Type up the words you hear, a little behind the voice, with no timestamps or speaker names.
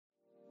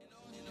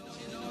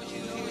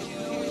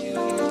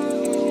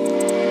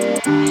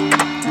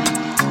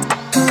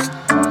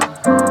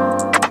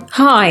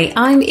Hi,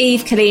 I'm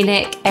Eve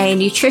Kalinik, a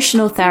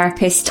nutritional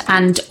therapist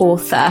and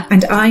author.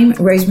 And I'm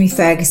Rosemary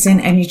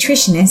Ferguson, a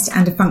nutritionist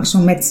and a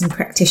functional medicine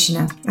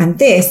practitioner. And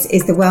this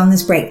is the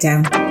Wellness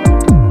Breakdown.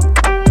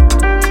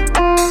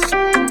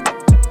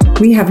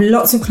 We have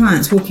lots of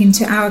clients walk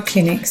into our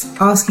clinics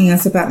asking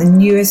us about the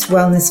newest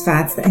wellness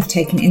fads that have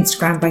taken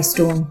Instagram by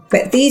storm.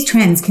 But these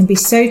trends can be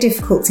so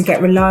difficult to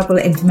get reliable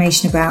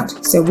information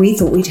about, so we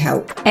thought we'd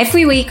help.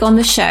 Every week on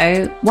the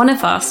show, one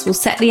of us will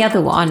set the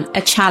other one a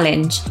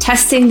challenge,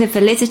 testing the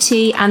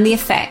validity and the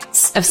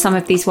effects of some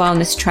of these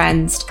wellness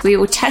trends. We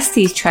will test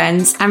these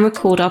trends and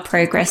record our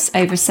progress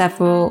over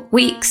several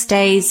weeks,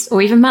 days,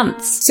 or even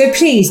months. So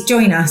please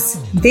join us.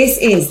 This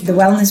is the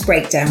Wellness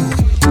Breakdown.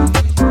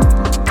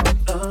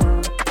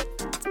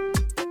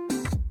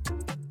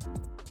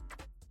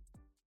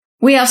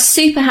 We are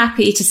super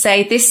happy to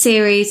say this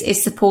series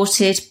is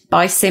supported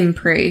by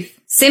Simprove.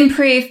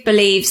 Simprove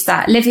believes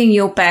that living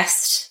your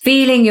best,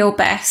 feeling your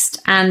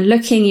best, and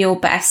looking your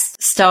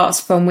best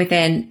starts from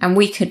within, and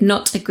we could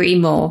not agree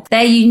more.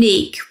 Their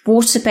unique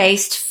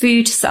water-based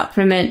food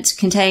supplement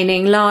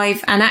containing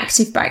live and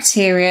active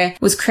bacteria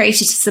was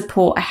created to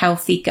support a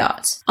healthy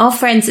gut. Our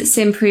friends at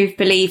Simprove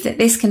believe that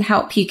this can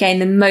help you gain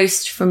the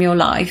most from your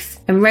life,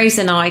 and Rose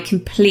and I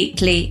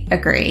completely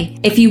agree.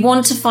 If you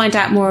want to find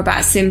out more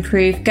about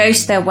Simprove, go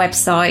to their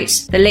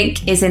website. The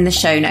link is in the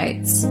show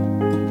notes.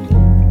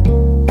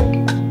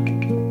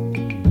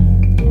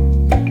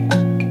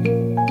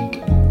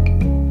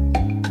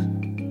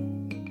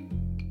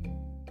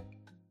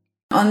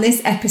 On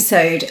this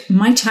episode,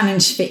 my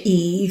challenge for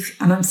Eve,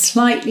 and I'm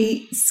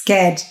slightly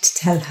scared to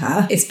tell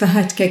her, is for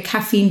her to go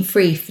caffeine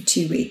free for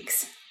 2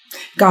 weeks.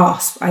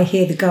 Gasp, I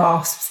hear the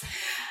gasps.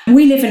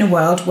 We live in a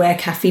world where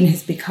caffeine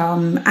has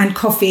become, and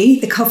coffee,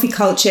 the coffee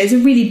culture is a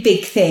really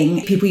big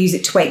thing. People use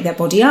it to wake their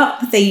body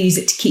up. They use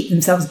it to keep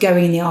themselves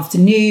going in the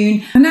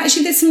afternoon. And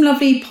actually there's some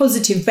lovely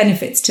positive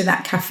benefits to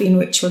that caffeine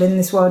ritual in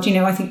this world. You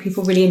know, I think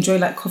people really enjoy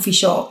like coffee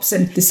shops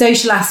and the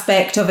social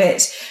aspect of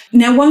it.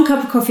 Now, 1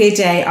 cup of coffee a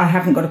day, I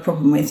haven't got a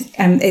problem with.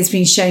 It's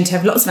been shown to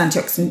have lots of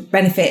antioxidant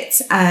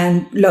benefits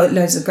and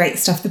loads of great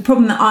stuff. The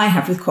problem that I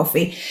have with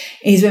coffee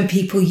is when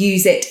people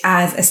use it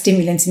as a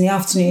stimulant in the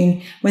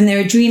afternoon, when their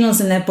adrenals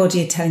and their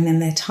body are telling them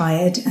they're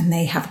tired and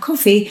they have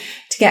coffee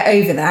to get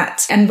over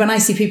that. And when I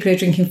see people who are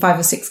drinking 5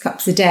 or 6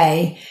 cups a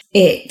day,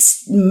 it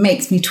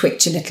makes me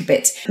twitch a little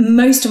bit.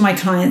 Most of my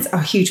clients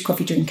are huge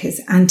coffee drinkers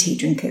and tea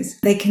drinkers.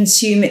 They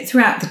consume it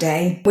throughout the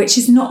day, which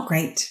is not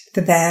great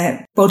for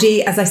their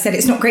body. As I said,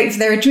 it's not great for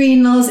their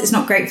adrenals. It's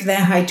not great for their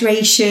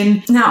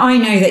hydration. Now, I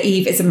know that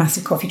Eve is a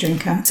massive coffee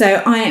drinker,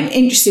 so I am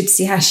interested to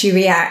see how she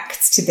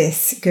reacts to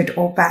this, good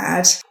or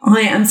bad.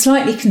 I am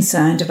slightly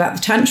concerned about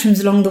the tantrums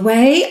along the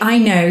way. I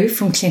know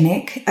from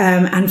clinic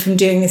and from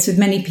doing this with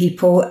many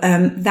people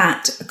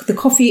that the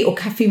coffee or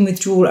caffeine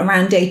withdrawal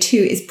around day 2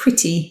 is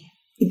pretty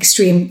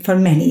extreme for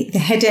many. The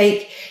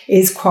headache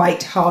is quite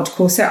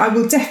hardcore. So I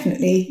will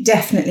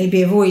definitely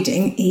be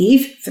avoiding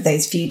Eve for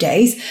those few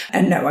days.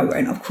 And no, I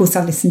won't. Of course,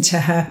 I'll listen to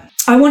her.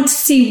 I want to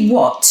see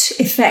what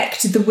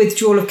effect the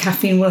withdrawal of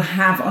caffeine will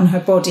have on her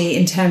body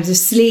in terms of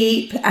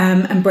sleep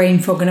and brain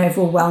fog and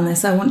overall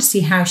wellness. I want to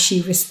see how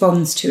she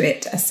responds to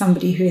it as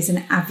somebody who is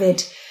an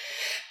avid,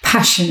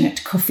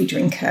 passionate coffee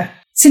drinker.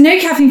 So no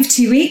caffeine for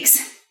 2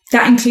 weeks.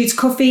 That includes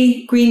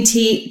coffee, green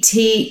tea,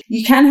 tea.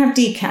 You can have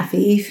decaf,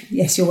 Eve.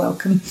 Yes, you're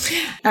welcome.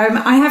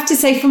 I have to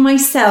say for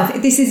myself,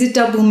 this is a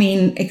double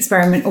mean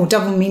experiment or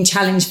double mean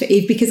challenge for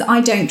Eve because I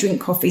don't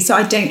drink coffee, so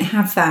I don't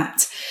have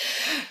that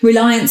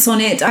reliance on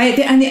it.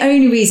 And the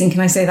only reason, can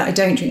I say, that I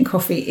don't drink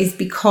coffee is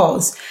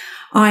because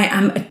I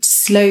am a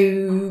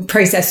slow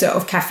processor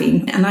of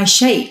caffeine and I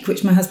shake,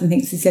 which my husband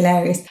thinks is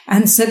hilarious.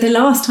 And so the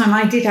last time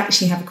I did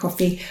actually have a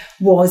coffee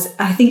was,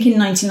 I think in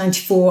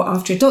 1994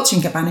 after a Dolce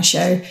 & Gabbana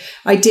show.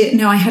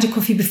 I had a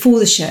coffee before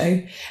the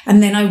show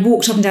and then I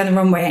walked up and down the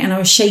runway and I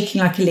was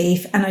shaking like a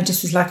leaf and I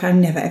just was like, I'm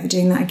never ever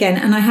doing that again.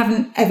 And I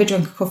haven't ever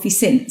drunk a coffee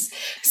since.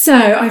 So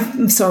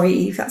I'm sorry,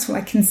 Eve, that's what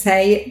I can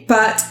say.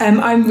 But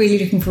I'm really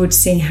looking forward to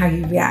seeing how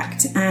you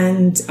react.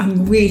 And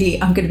I'm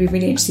going to be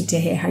really interested to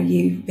hear how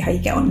you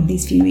get on in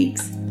these few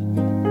weeks.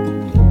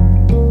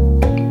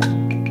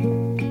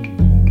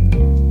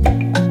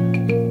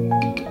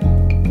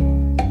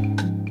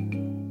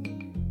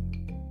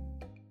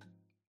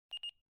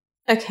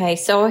 Okay,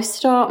 so I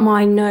start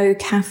my no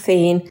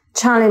caffeine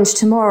challenge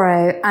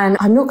tomorrow, and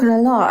I'm not going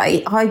to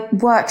lie, I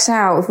worked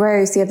out with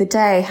Rose the other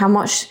day how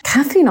much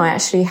caffeine I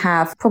actually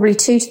have. Probably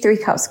 2 to 3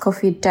 cups of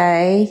coffee a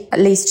day, at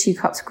least 2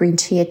 cups of green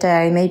tea a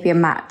day, maybe a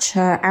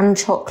matcha and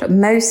chocolate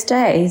most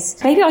days.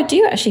 Maybe I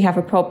do actually have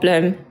a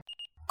problem.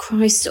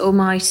 Christ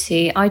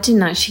almighty, I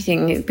didn't actually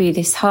think it would be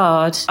this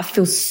hard. I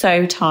feel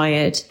so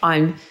tired.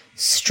 I'm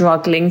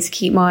struggling to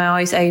keep my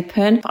eyes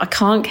open, but I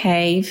can't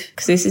cave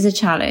because this is a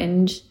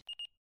challenge.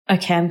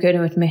 Okay, I'm going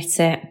to admit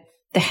it.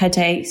 The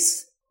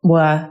headaches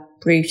were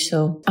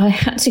brutal. I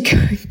had to go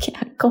and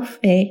get a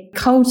coffee.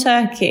 Cold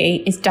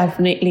turkey is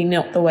definitely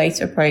not the way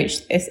to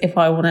approach this if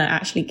I want to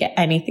actually get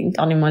anything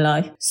done in my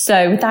life.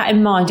 So with that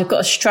in mind, I've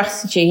got a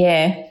strategy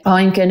here.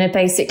 I'm going to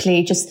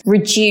basically just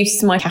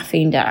reduce my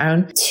caffeine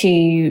down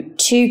to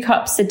 2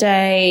 cups a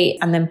day,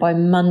 and then by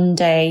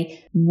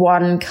Monday,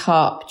 1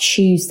 cup,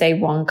 Tuesday,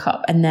 1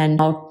 cup, and then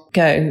I'll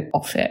go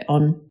off it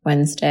on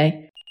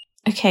Wednesday.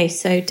 Okay,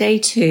 so day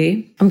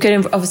 2, I'm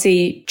going to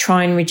obviously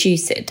try and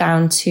reduce it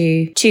down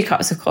to 2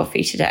 cups of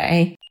coffee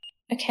today.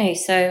 Okay,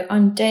 so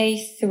on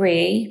day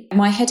 3,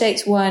 my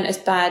headaches weren't as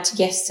bad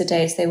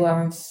yesterday as they were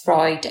on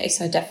Friday,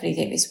 so I definitely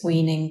think this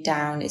weaning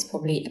down is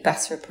probably a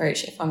better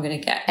approach if I'm going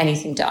to get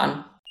anything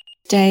done.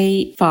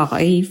 Day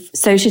 5.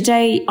 So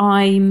today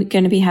I'm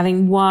going to be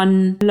having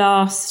 1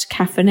 last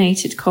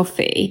caffeinated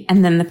coffee,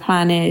 and then the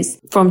plan is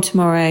from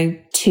tomorrow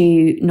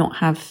to not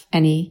have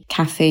any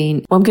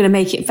caffeine. Well, I'm going to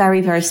make it very,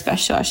 very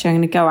special. Actually, I'm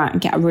going to go out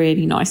and get a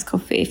really nice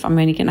coffee if I'm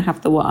only going to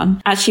have the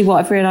 1. Actually,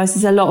 what I've realised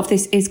is a lot of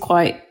this is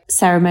quite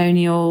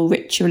ceremonial,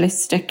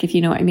 ritualistic, if you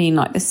know what I mean,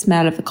 like the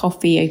smell of the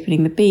coffee,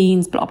 opening the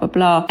beans, blah, blah,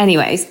 blah.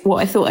 Anyways,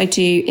 what I thought I'd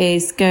do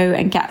is go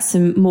and get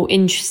some more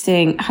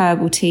interesting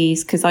herbal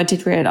teas, because I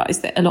did realise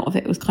that a lot of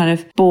it was kind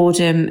of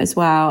boredom as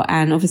well.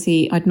 And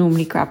obviously I'd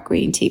normally grab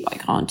green tea, but I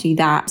can't do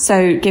that.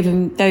 So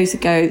giving those a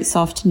go this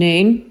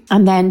afternoon,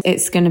 and then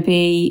it's going to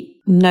be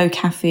no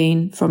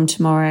caffeine from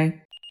tomorrow.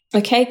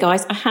 Okay,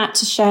 guys, I had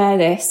to share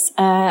this.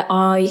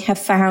 I have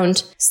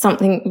found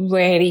something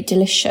really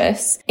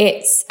delicious.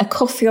 It's a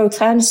coffee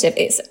alternative.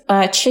 It's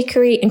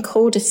chicory and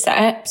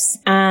cordyceps,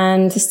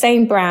 and the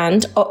same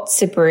brand,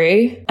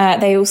 Otsibrew.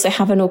 They also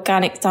have an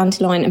organic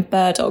dandelion and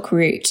burdock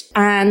root,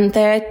 and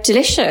they're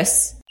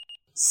delicious.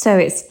 So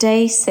it's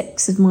day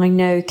 6 of my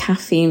no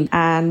caffeine,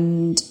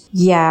 and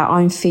yeah,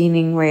 I'm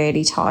feeling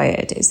really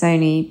tired. It's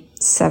only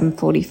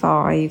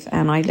 7:45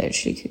 and I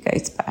literally could go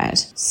to bed.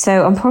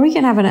 So I'm probably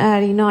going to have an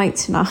early night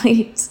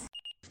tonight.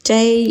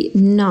 Day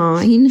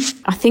 9,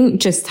 I think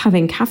just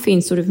having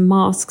caffeine sort of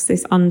masks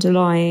this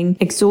underlying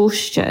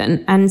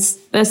exhaustion. And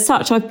as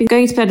such, I've been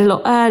going to bed a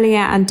lot earlier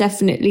and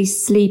definitely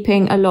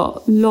sleeping a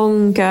lot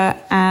longer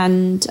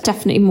and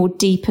definitely more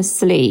deeper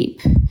sleep.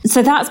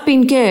 So that's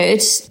been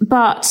good,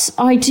 but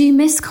I do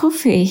miss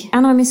coffee,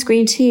 and I miss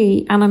green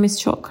tea, and I miss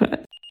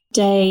chocolate.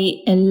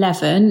 Day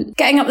 11.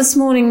 Getting up this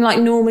morning, like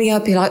normally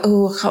I'd be like,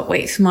 oh, I can't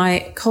wait for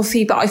my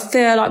coffee. But I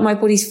feel like my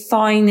body's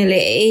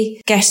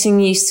finally getting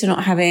used to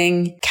not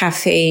having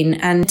caffeine.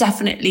 And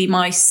definitely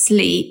my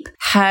sleep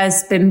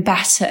has been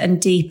better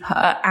and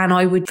deeper. And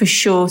I would for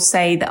sure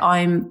say that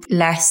I'm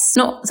less,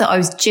 not that I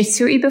was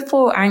jittery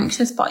before,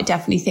 anxious, but I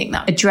definitely think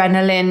that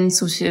adrenaline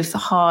sort of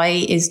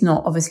high is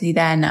not obviously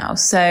there now.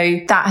 So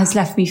that has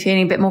left me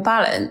feeling a bit more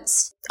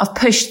balanced. I've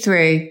pushed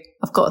through.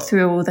 I've got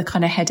through all the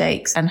kind of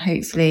headaches, and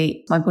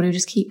hopefully my body will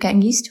just keep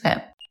getting used to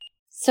it.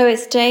 So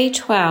it's day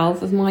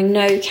 12 of my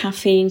no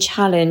caffeine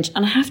challenge.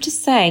 And I have to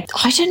say,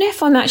 I don't know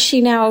if I'm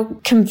actually now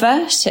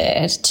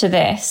converted to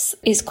this.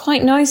 It's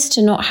quite nice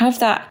to not have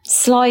that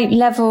slight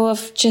level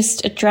of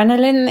just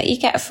adrenaline that you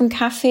get from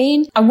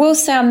caffeine. I will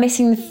say I'm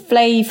missing the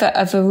flavour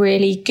of a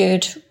really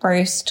good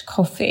roast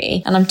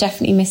coffee, and I'm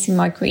definitely missing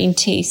my green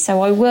tea.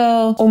 So I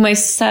will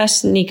almost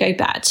certainly go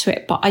back to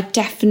it, but I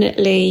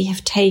definitely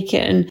have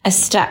taken a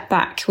step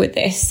back with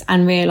this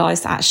and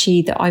realised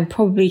actually that I'm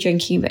probably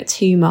drinking a bit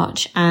too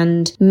much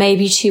and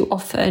maybe too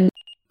often.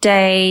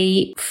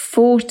 Day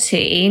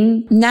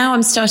 14, now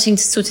I'm starting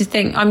to sort of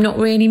think I'm not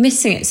really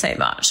missing it so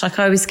much. Like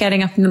I was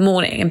getting up in the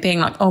morning and being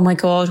like, oh my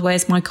God,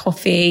 where's my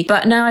coffee?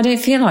 But now I don't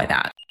feel like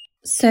that.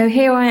 So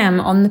here I am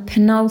on the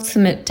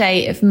penultimate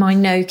day of my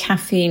no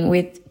caffeine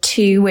with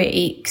 2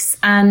 weeks,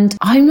 and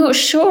I'm not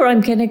sure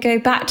I'm going to go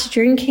back to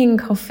drinking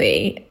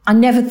coffee. I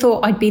never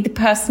thought I'd be the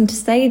person to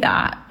say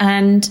that,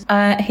 and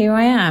here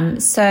I am.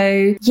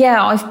 So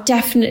yeah, I've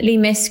definitely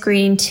missed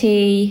green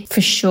tea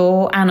for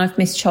sure, and I've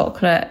missed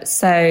chocolate,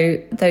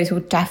 so those will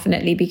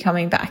definitely be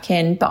coming back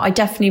in. But I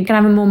definitely going to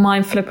have a more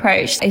mindful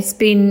approach. It's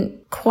been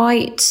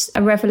quite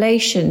a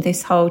revelation,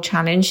 this whole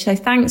challenge. So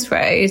thanks,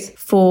 Rose,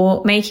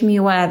 for making me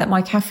aware that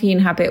my caffeine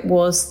habit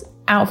was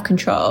out of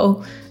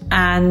control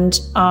and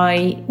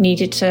I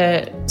needed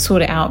to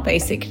sort it out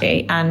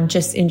basically and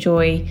just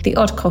enjoy the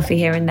odd coffee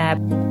here and there.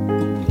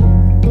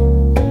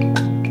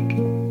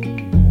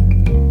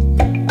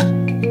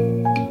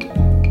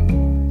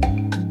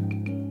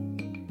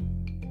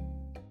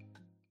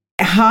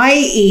 Hi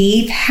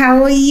Eve,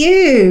 how are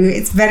you?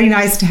 It's very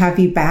nice to have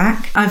you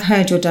back. I've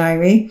heard your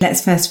diary.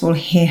 Let's first of all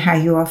hear how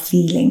you are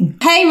feeling.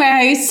 Hey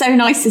Rose, so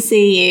nice to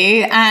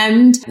see you.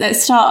 And at the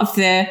start of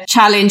the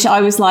challenge,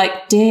 I was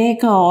like, dear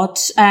God,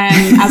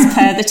 as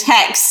per the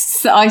texts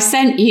notes that I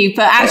sent you,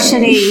 but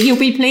actually you'll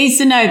be pleased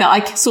to know that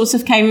I sort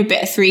of came a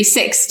bit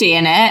 360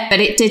 in it, but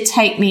it did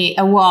take me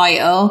a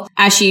while,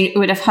 as you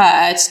would have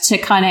heard, to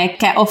kind of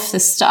get off the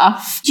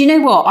stuff. Do you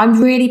know what?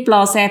 I'm really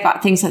blasé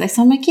about things like this.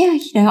 I'm like, yeah,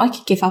 you know, I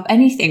could give up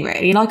anything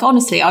really. Like,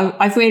 honestly,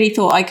 I really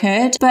thought I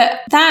could.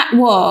 But that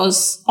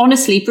was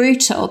honestly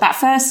brutal, that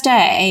first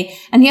day.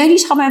 And the only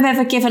time I've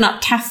ever given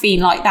up caffeine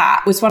like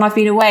that was when I've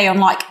been away on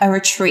like a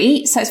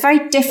retreat. So it's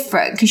very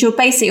different because you're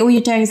basically, all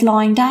you're doing is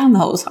lying down the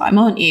whole time,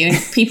 aren't you? And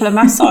people are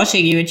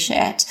massaging you and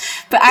shit.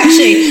 But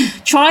actually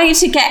trying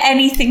to get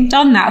anything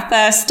done that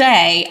first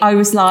day, I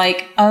was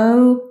like,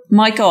 oh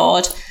my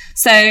God.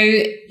 So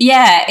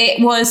yeah,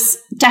 it was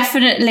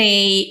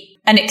definitely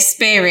an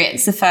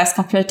experience the first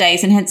couple of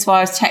days, and hence why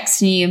I was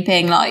texting you and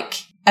being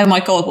like, oh my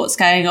God, what's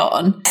going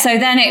on? So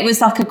then it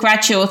was like a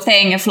gradual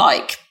thing of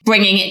like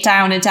bringing it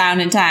down and down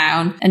and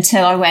down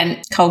until I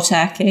went cold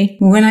turkey.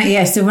 So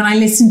when I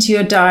listened to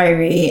your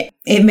diary,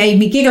 it made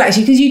me giggle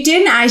actually, because you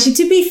didn't actually,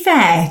 to be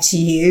fair to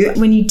you,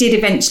 when you did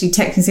eventually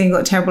text and say you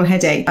got a terrible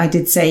headache, I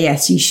did say,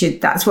 yes, you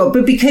should, that's what,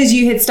 but because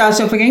you had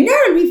started off by going, no,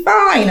 it'll be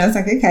fine. I was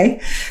like,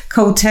 okay,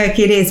 cold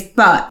turkey it is.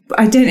 But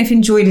I don't know if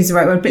enjoyed is the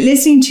right word, but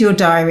listening to your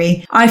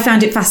diary, I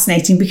found it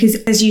fascinating because,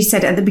 as you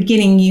said at the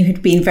beginning, you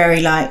had been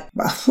very like,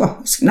 well,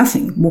 it's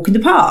nothing, walk in the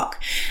park.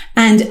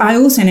 And I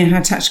also know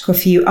how tactical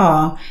you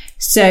are.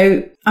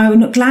 So I'm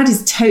not glad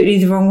is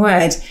totally the wrong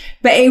word,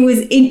 but it was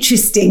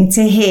interesting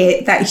to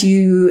hear that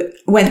you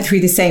went through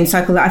the same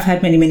cycle that I've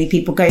heard many, many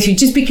people go through,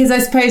 just because I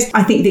suppose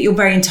I think that you're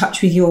very in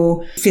touch with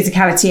your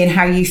physicality and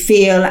how you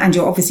feel. And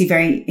you're obviously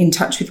very in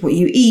touch with what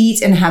you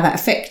eat and how that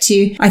affects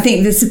you. I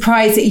think the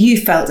surprise that you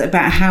felt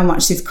about how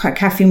much this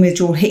caffeine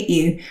withdrawal hit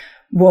you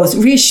was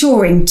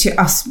reassuring to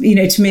us, you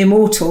know, to mere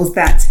mortals,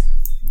 that,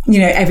 you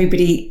know,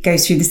 everybody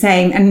goes through the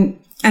same.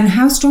 And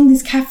how strong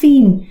this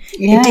caffeine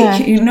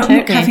addiction,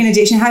 not caffeine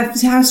addiction,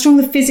 how strong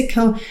the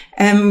physical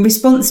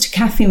response to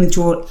caffeine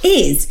withdrawal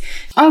is.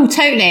 Oh,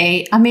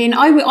 totally. I mean,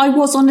 I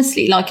was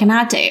honestly like an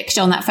addict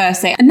on that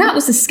first day. And that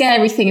was the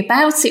scary thing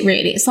about it,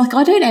 really. It's like,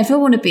 I don't ever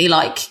want to be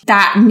like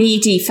that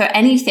needy for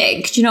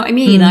anything. Do you know what I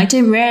mean? I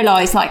didn't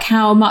realise like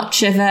how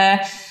much of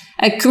a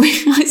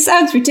it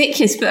sounds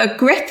ridiculous, but a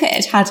grip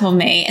it had on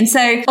me. And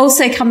so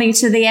also coming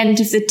to the end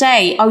of the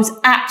day, I was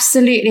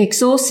absolutely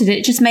exhausted.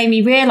 It just made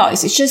me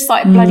realise it's just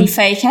like bloody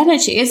fake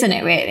energy, isn't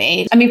it,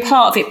 really? I mean,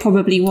 part of it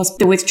probably was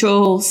the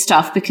withdrawal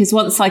stuff, because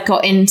once I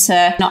got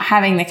into not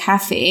having the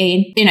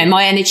caffeine, you know,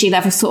 my energy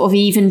level sort of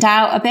evened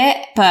out a bit.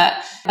 But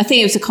I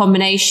think it was a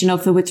combination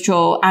of the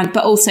withdrawal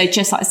but also,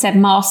 just like I said,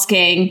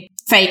 masking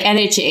fake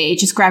energy,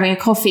 just grabbing a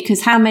coffee.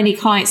 Because how many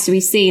clients do we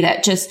see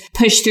that just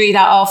push through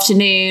that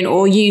afternoon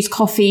or use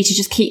coffee to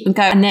just keep them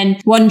going, and then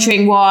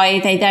wondering why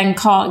they then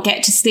can't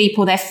get to sleep,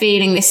 or they're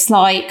feeling this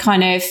slight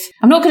kind of,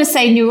 I'm not going to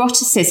say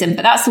neuroticism,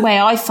 but that's the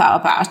way I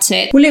felt about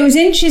it. Well, it was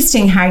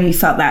interesting how you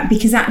felt that,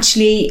 because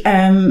actually,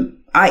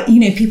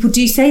 people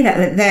do say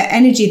that the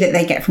energy that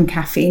they get from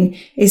caffeine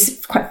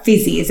is quite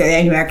fizzy, is the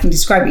only way I can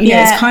describe it. You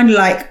know,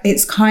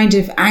 it's kind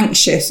of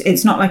anxious.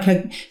 It's not like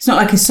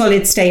a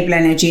solid, stable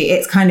energy.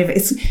 It's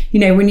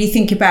when you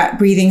think about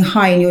breathing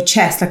high in your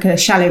chest, like a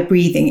shallow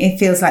breathing, it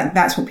feels like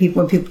that's what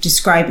when people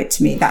describe it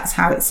to me, that's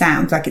how it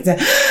sounds. Like it's a,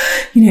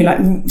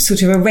 like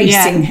sort of a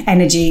racing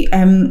energy.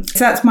 So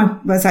that's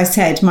as I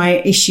said,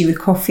 my issue with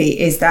coffee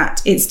is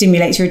that it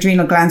stimulates your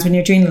adrenal glands when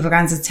your adrenal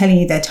glands are telling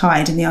you they're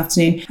tired in the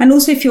afternoon. And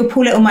also if you're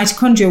poor little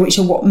mitochondria, which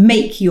are what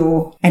make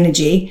your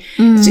energy.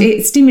 So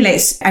it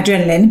stimulates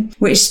adrenaline,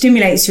 which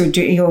stimulates your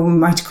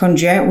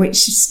mitochondria, which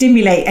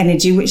stimulate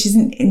energy, which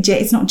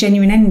it's not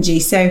genuine energy.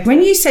 So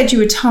when you said you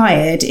were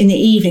tired in the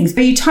evenings,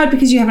 are you tired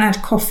because you haven't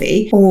had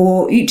coffee,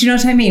 or do you know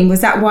what I mean?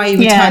 Was that why you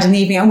were tired in the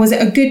evening? And was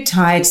it a good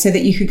tired so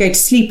that you could go to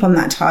sleep on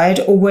that tired,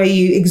 or were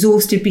you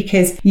exhausted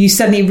because you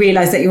suddenly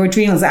realized that your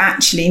adrenals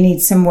actually need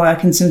some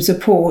work and some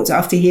support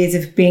after years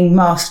of being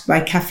masked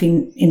by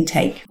caffeine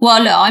intake?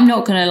 Well, look, I'm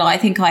not going to lie. I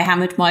think I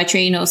hammered my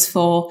adrenals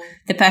for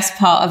the best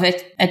part of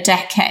a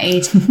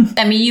decade.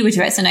 I mean, you would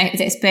resonate with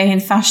this, being in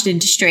the fashion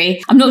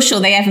industry. I'm not sure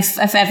they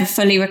have ever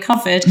fully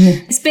recovered.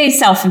 It's being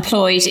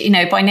self-employed,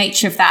 by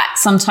nature of that,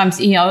 sometimes,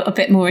 a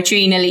bit more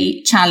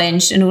adrenally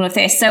challenged and all of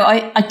this. So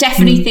I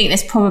definitely think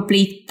there's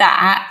probably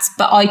that,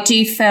 but I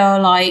do feel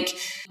like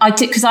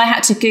because I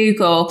had to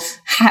Google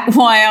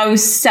why I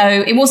was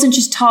it wasn't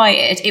just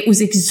tired, it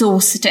was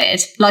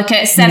exhausted. Like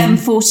at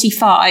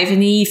 7:45 in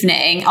the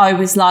evening, I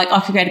was like, I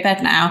could go to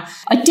bed now.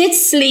 I did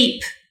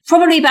sleep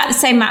probably about the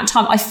same amount of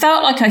time. I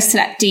felt like I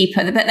slept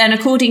deeper, but then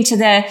according to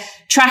the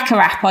tracker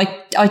app,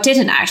 I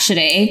didn't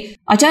actually.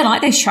 I don't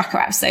like those tracker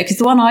apps though, because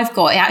the one I've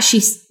got, it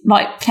actually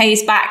like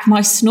plays back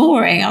my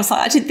snoring. I was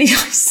like, I didn't think I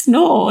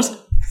snored.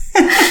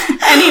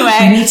 Anyway,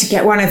 I need to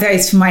get one of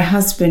those for my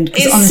husband.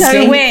 It's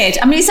honestly, so weird.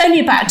 I mean, it's only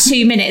about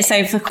 2 minutes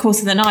over the course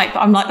of the night,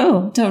 but I'm like,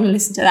 oh, don't want to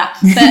listen to that.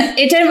 But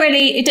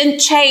it didn't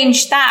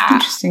change that.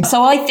 Interesting.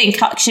 So I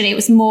think actually it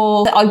was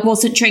more that I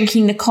wasn't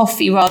drinking the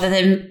coffee rather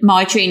than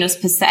my adrenals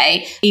per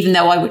se, even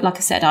though like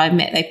I said, I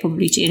admit they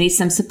probably do need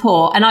some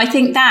support. And I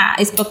think that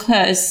is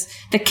because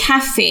the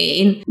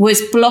caffeine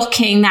was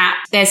blocking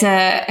that. There's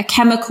a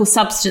chemical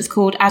substance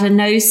called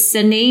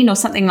adenosine or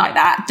something like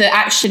that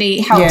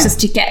actually helps us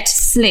to get to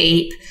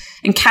sleep.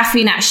 And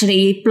caffeine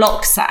actually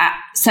blocks that.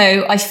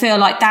 So I feel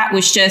like that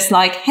was just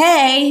like,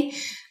 hey.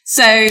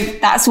 So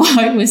that's why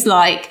I was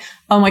like,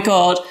 oh my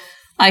God,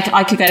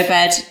 I could go to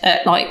bed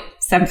at like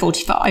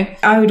 7:45.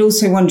 I would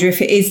also wonder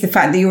if it is the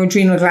fact that your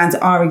adrenal glands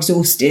are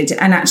exhausted,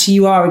 and actually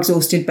you are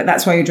exhausted, but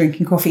that's why you're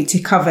drinking coffee, to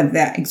cover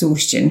that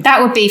exhaustion.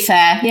 That would be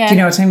fair, yeah. Do you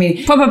know what I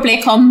mean? Probably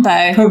a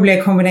combo. Probably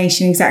a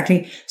combination,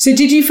 exactly. So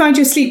did you find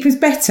your sleep was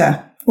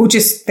better? Or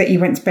just that you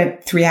went to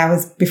bed 3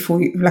 hours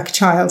before you, like a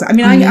child? I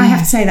mean, I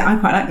have to say that I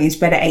quite like going to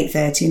bed at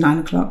 8:30, 9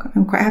 o'clock.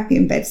 I'm quite happy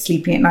in bed,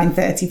 sleeping at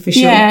 9:30 for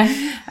sure.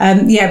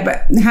 Yeah.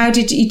 But how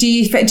did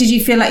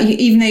you feel like,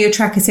 even though your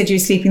tracker said you were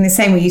sleeping the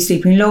same, were you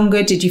sleeping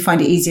longer? Did you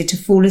find it easier to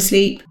fall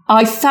asleep?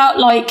 I felt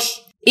like,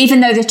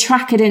 even though the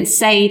tracker didn't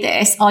say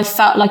this, I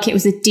felt like it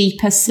was a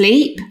deeper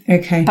sleep.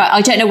 Okay. But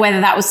I don't know whether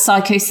that was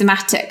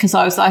psychosomatic, because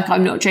I was like,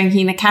 I'm not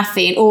drinking the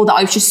caffeine, or that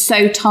I was just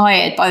so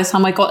tired by the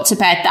time I got to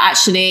bed that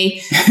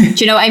actually, do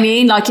you know what I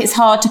mean? Like, it's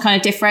hard to kind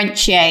of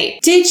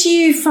differentiate. Did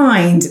you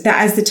find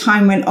that as the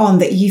time went on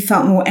that you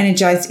felt more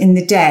energized in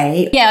the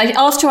day? Yeah,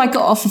 after I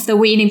got off of the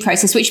weaning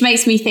process, which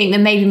makes me think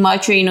that maybe my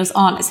adrenals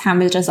aren't as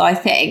hammered as I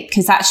think,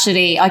 because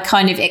actually it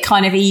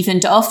kind of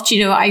evened off. Do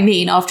you know what I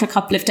mean? After a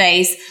couple of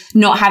days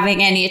not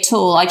having any at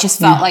all, I just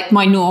felt like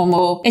my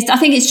normal. I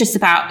think it's just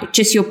about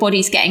your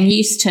body's getting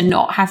used to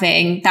not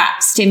having that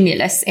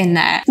stimulus in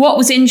there. What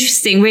was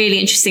really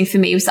interesting for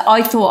me was that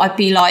I thought I'd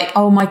be like,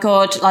 oh my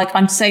God, like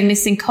I'm so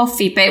missing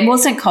coffee, but it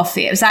wasn't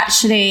coffee. It was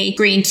actually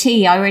green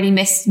tea. I really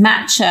missed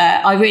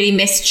matcha. I really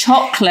missed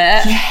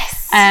chocolate. Yes.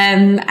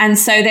 And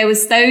so there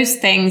was those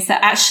things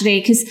that actually,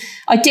 because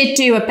I did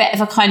do a bit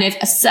of a kind of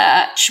a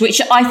search,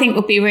 which I think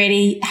would be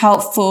really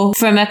helpful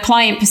from a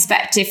client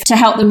perspective to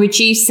help them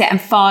reduce it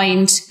and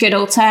find good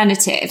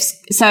alternatives.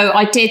 So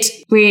I did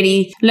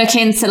really look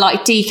into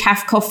like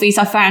decaf coffees.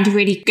 I found a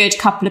really good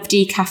couple of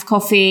decaf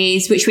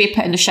coffees, which we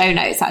put in the show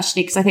notes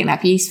actually, because I think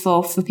that'd be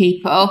useful for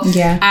people.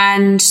 Yeah.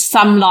 And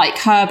some like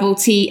herbal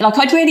tea. Like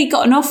I'd really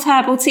gotten off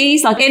herbal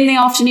teas. Like in the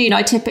afternoon,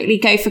 I typically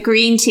go for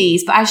green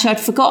teas, but actually I'd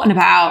forgotten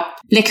about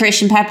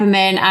licorice and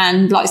peppermint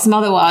and like some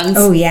other ones.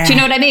 Oh yeah. Do you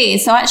know what I mean?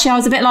 So actually I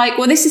was a bit like,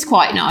 well, this is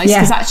quite nice,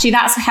 because actually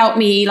that's helped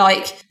me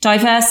like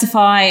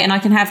diversify, and I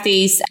can have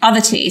these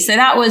other teas. So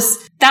that was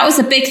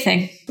a big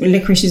thing.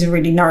 Licorice is a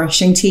really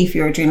nourishing tea for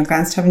your adrenal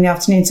glands to have in the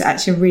afternoon. So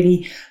actually a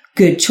really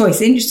good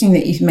choice. Interesting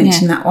that you've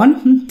mentioned that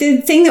one. The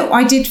thing that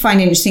I did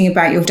find interesting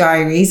about your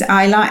diaries,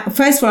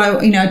 first of all,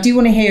 I do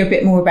want to hear a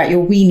bit more about your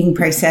weaning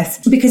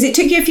process, because it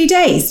took you a few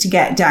days to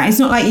get down. It's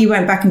not like you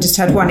went back and just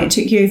had one. It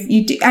took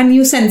and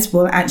you're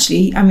sensible,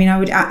 actually. I mean, I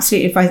would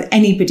absolutely advise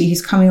anybody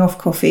who's coming off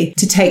coffee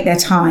to take their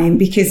time,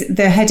 because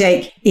the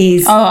headache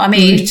is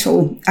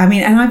brutal. I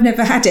mean, and I've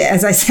never had it,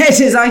 as I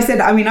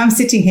said, I mean, I'm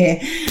sitting here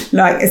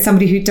like as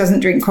somebody who doesn't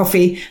drink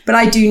coffee, but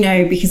I do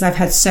know, because I've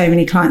had so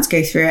many clients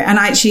go through it, and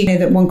I actually know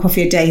that one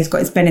coffee a day has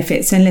got its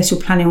benefits. So unless you're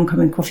planning on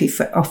coming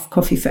off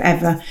coffee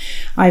forever,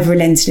 I've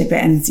relented a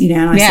bit,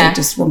 and I said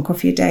just one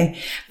coffee a day.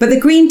 But the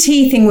green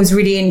tea thing was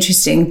really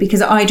interesting,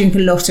 because I drink a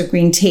lot of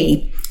green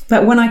tea,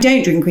 but when I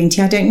don't drink green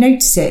tea, I don't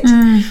notice it,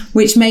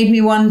 which made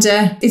me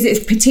wonder, is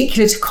it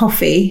particular to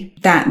coffee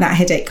that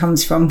headache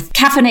comes from?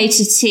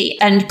 Caffeinated tea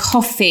and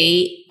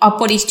coffee, our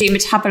bodies do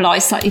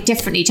metabolize slightly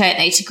differently, don't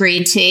they, to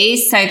green tea?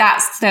 So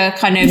that's the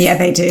kind of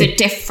they do. The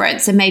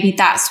difference, and maybe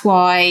that's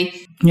why.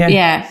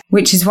 Yeah.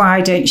 Which is why I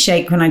don't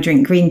shake when I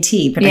drink green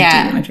tea, but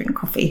I do when I drink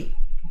coffee.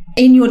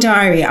 In your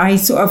diary, I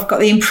sort of got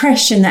the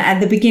impression that at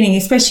the beginning,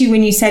 especially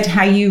when you said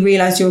how you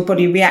realise your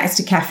body reacts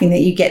to caffeine, that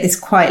you get this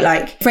quite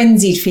like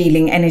frenzied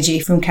feeling energy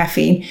from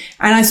caffeine.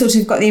 And I sort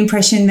of got the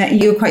impression that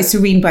you were quite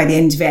serene by the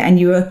end of it, and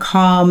you were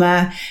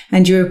calmer,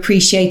 and you were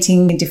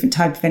appreciating a different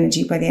type of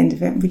energy by the end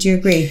of it. Would you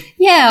agree?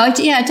 Yeah,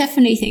 I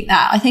definitely think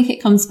that. I think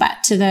it comes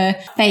back to the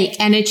fake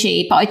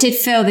energy, but I did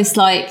feel this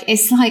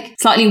it's like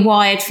slightly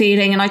wired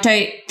feeling, and I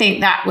don't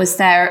think that was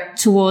there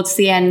towards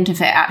the end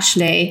of it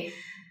actually,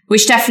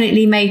 which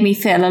definitely made me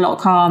feel a lot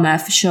calmer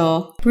for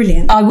sure.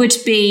 Brilliant. I would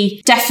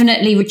be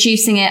definitely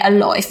reducing it a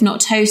lot, if not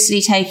totally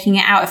taking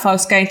it out, if I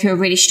was going through a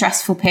really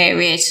stressful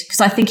period,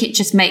 because I think it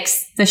just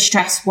makes the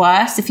stress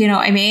worse, if you know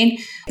what I mean.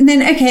 And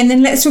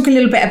then let's talk a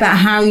little bit about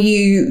how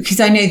because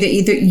I know that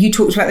you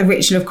talked about the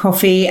ritual of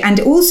coffee, and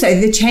also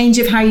the change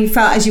of how you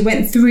felt as you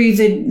went through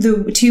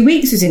the 2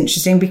 weeks was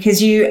interesting,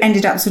 because you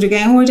ended up sort of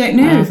going, I don't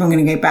know if I'm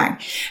going to go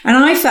back. And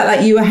I felt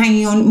like you were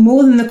hanging on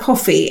more than the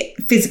coffee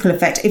physical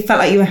effect. It felt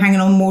like you were hanging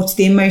on more to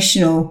the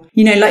emotional,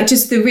 like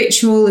just the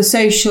ritual, the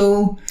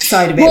social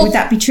side of it. Would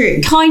that be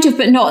true? Kind of,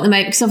 but not at the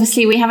moment, because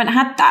obviously we haven't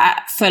had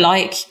that for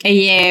like a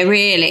year,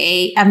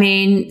 really. I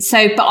mean,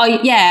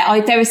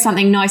 there is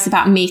something nice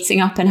about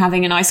meeting up and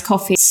having a nice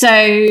coffee.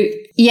 So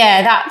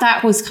yeah,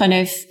 that was kind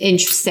of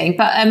interesting.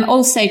 But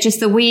also just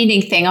the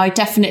weaning thing,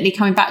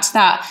 coming back to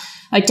that,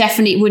 I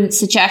definitely wouldn't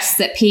suggest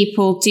that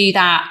people do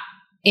that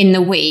in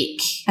the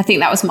week. I think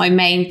that was my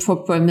main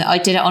problem, that I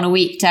did it on a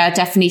weekday. I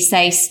definitely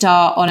say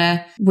start on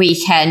a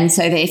weekend,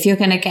 so that if you're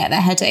going to get the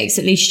headaches,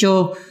 at least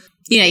you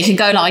can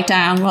go lie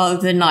down rather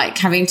than like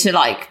having to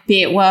like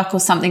be at work or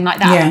something like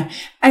that.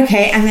 Yeah.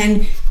 Okay. And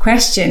then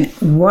question,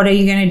 what are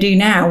you going to do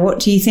now? What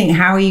do you think?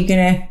 How are you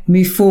going to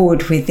move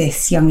forward with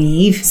this, young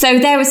Eve? So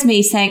there was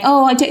me saying,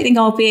 I don't think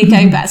I'll be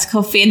going back to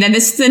coffee. And then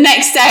the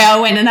next day I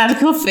went and had a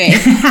coffee.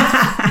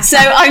 So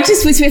I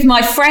just was with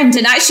my friend,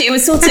 and actually it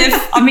was sort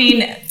of,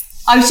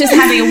 I was just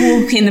having a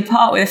walk in the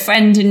park with a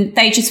friend, and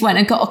they just went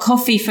and got a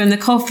coffee from the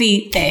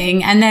coffee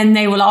thing. And then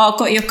they were like, I've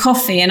got your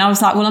coffee. And I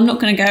was like, well, I'm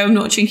not going to go. I'm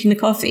not drinking the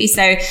coffee.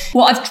 So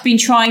what I've been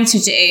trying to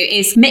do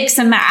is mix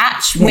and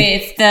match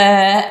with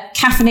the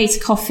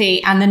caffeinated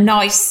coffee and the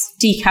nice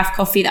decaf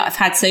coffee that I've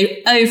had. So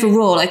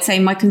overall, I'd say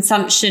my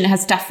consumption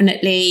has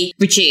definitely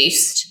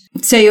reduced.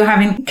 So you're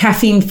having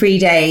caffeine-free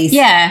days?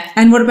 Yeah.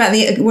 And what about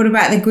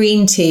the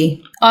green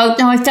tea? Oh,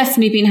 no, I've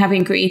definitely been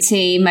having green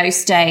tea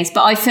most days,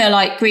 but I feel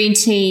like green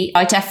tea,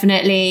 I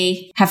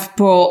definitely have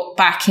brought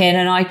back in.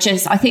 And I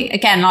think,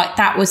 again, like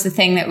that was the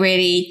thing that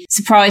really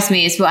surprised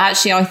me, is, well,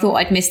 actually, I thought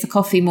I'd miss the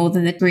coffee more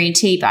than the green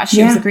tea, but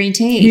actually it was the green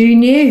tea. Who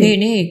knew? Who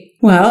knew?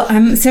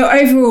 Well, so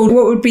overall,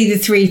 what would be the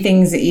 3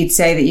 things that you'd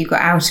say that you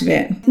got out of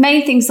it?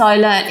 Main things I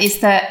learned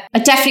is that I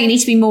definitely need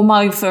to be more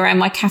mindful around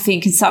my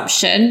caffeine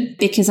consumption,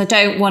 because I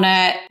don't want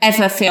to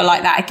ever feel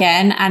like that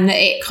again, and that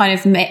it kind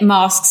of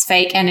masks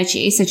fake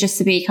energy. So just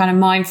to be kind of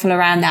mindful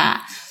around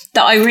that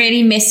I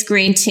really miss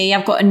green tea.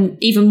 I've got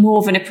even more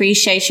of an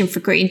appreciation for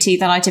green tea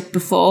than I did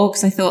before,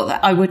 because I thought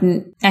that I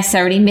wouldn't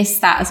necessarily miss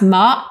that as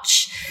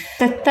much.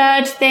 The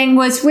third thing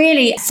was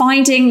really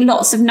finding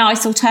lots of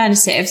nice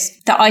alternatives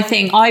that I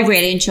think I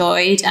really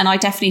enjoyed, and I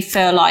definitely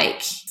feel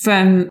like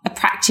from a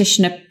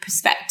practitioner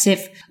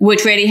perspective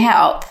would really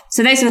help.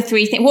 So those are the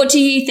 3 things. What do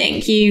you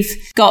think you've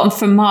gotten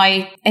from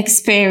my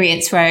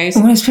experience, Rose?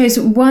 Well, I suppose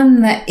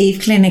one, that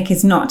Eve Clinic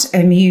is not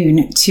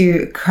immune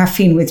to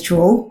caffeine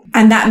withdrawal.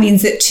 And that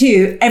means that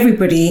 2,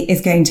 everybody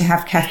is going to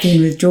have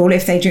caffeine withdrawal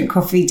if they drink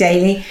coffee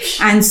daily.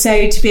 And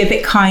so to be a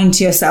bit kind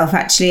to yourself,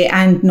 actually,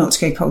 and not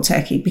to go cold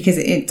turkey, because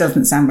it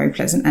doesn't sound very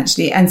pleasant,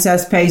 actually. And so I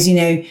suppose,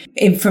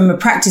 from a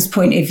practice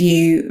point of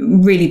view,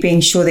 really being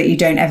sure that you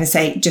don't ever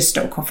say, just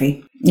stop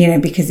coffee,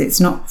 because it's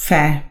not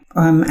fair.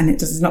 And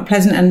it's not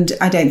pleasant, and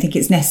I don't think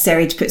it's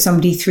necessary to put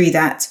somebody through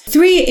that.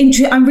 3,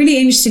 I'm really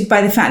interested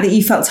by the fact that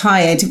you felt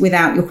tired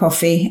without your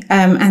coffee.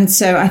 And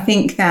so I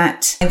think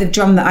that the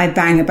drum that I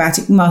bang about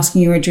it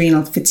masking your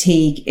adrenal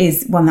fatigue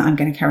is one that I'm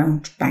going to carry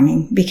on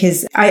banging,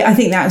 because I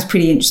think that was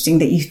pretty interesting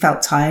that you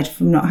felt tired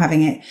from not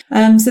having it.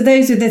 So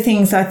those are the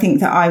things I think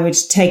that I would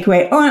take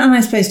away. Oh, and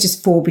I suppose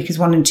just 4, because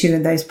 1 and 2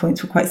 of those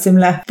points were quite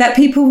similar, that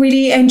people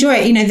really enjoy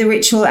it. The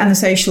ritual and the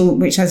social,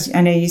 which, as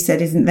I know you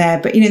said, isn't there,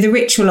 but the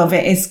ritual of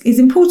it is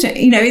important,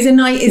 is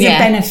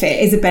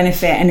a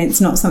benefit, and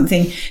it's not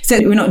something, so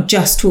we're not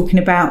just talking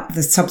about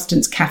the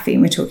substance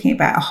caffeine, we're talking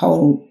about a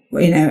whole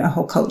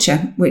culture,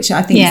 which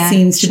I think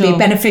seems to be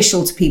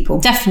beneficial to people.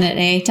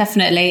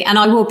 Definitely. And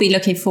I will be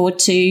looking forward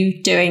to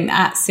doing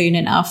that soon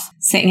enough,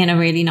 sitting in a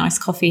really nice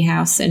coffee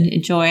house and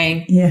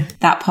enjoying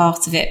that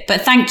part of it.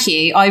 But thank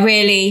you. I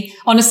really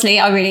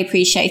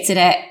appreciated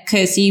it,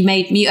 because you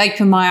made me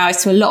open my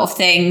eyes to a lot of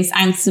things,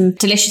 and some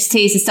delicious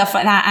teas and stuff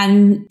like that.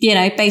 And,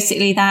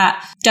 basically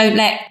that, don't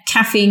let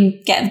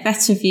caffeine get the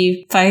better of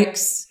you,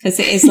 folks, because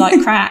it is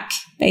like crack,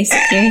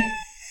 basically.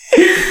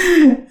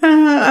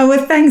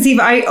 Well, thanks,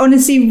 Eva. I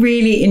honestly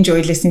really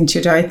enjoyed listening to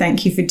your diary.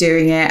 Thank you for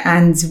doing it,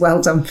 and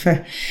well done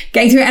for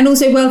getting through it, and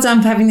also well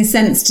done for having the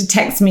sense to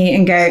text me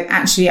and go,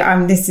 actually,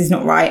 this is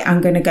not right.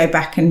 I'm going to go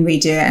back and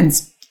redo it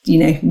and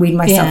weed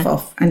myself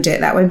off and do it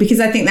that way, because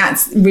I think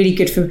that's really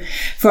good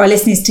for our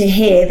listeners to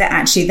hear that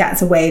actually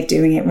that's a way of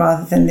doing it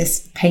rather than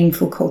this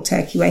painful cold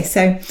turkey way.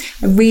 So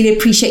I really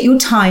appreciate your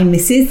time,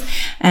 Mrs.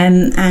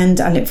 And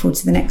I look forward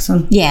to the next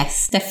one.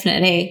 Yes,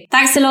 definitely.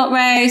 Thanks a lot,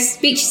 Rose.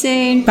 Speak to you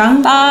soon.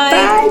 Bye.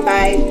 Bye.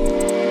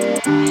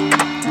 Bye.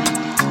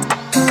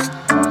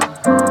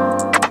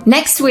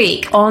 Next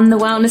week on The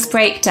Wellness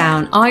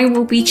Breakdown, I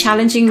will be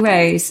challenging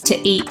Rose to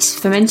eat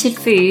fermented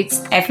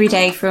foods every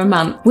day for a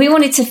month. We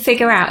wanted to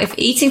figure out if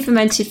eating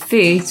fermented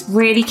foods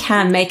really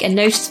can make a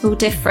noticeable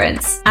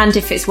difference, and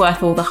if it's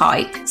worth all the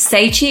hype.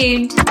 Stay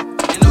tuned.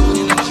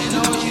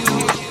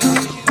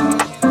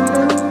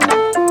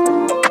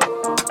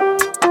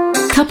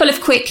 Couple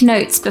of quick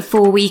notes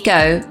before we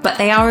go, but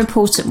they are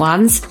important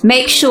ones.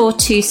 Make sure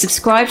to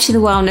subscribe to the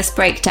Wellness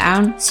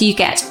Breakdown so you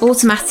get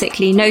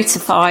automatically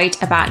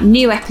notified about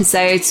new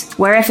episodes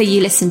wherever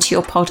you listen to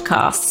your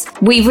podcasts.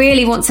 We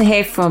really want to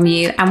hear from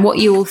you and what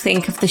you all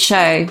think of the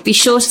show. Be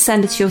sure to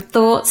send us your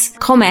thoughts,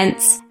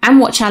 comments, and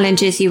what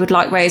challenges you would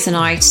like Rose and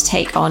I to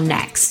take on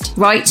next.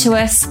 Write to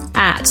us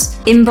at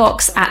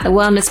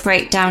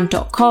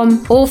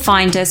inbox@thewellnessbreakdown.com or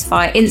find us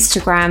via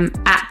Instagram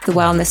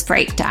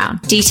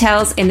 @thewellnessbreakdown.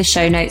 Details in the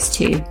show notes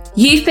too.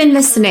 You've been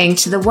listening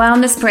to The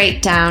Wellness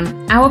Breakdown,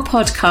 our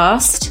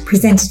podcast,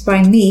 presented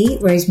by me,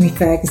 Rosemary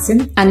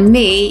Ferguson, and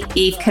me,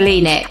 Eve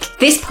Kalinik.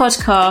 This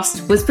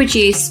podcast was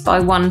produced by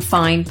One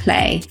Fine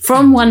Play.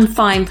 From One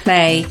Fine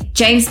Play,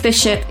 James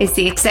Bishop is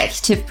the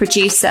executive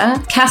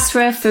producer,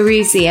 Kasra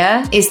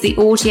Faruzia is the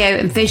audio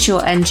and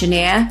visual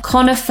engineer,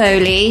 Connor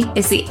Foley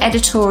is the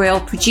editorial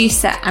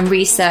producer and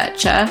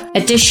researcher,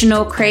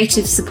 additional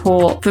creative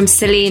support from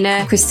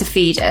Selena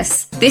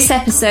Christofidis. This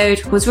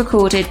episode was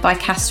recorded by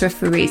Kasra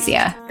Faruzia.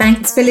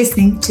 Thanks for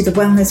listening to The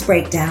Wellness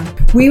Breakdown.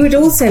 We would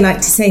also like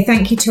to say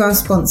thank you to our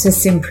sponsor,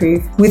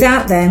 Simprove.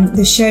 Without them,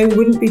 the show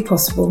wouldn't be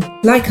possible.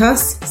 Like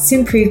us,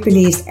 Simprove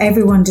believes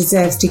everyone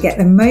deserves to get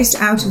the most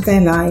out of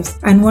their lives,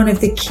 and one of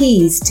the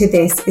keys to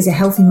this is a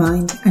healthy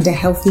mind and a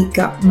healthy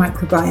gut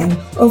microbiome.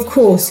 Of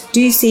course,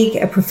 do seek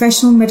a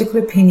professional medical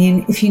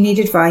opinion if you need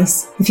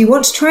advice. If you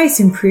want to try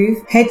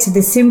Simprove, head to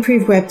the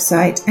Simprove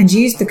website and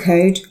use the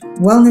code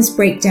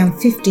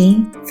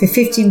WellnessBreakdown15 for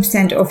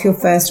 15% off your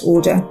first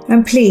order.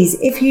 And please,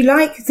 if you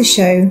like the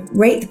show,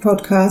 rate the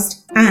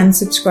podcast and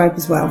subscribe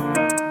as well.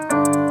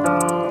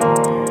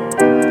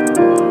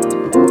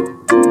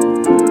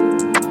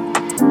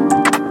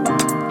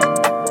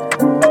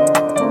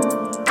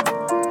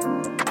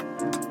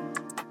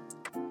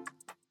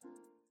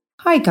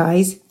 Hi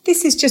guys,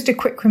 this is just a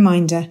quick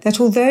reminder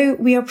that although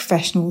we are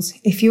professionals,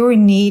 if you're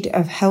in need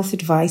of health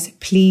advice,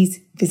 please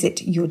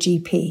visit your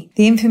GP.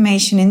 The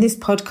information in this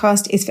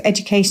podcast is for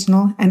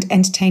educational and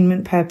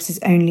entertainment purposes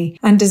only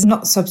and does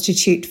not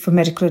substitute for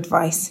medical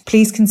advice.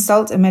 Please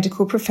consult a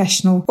medical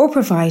professional or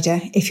provider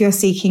if you're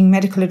seeking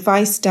medical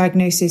advice,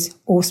 diagnosis,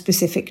 or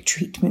specific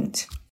treatment.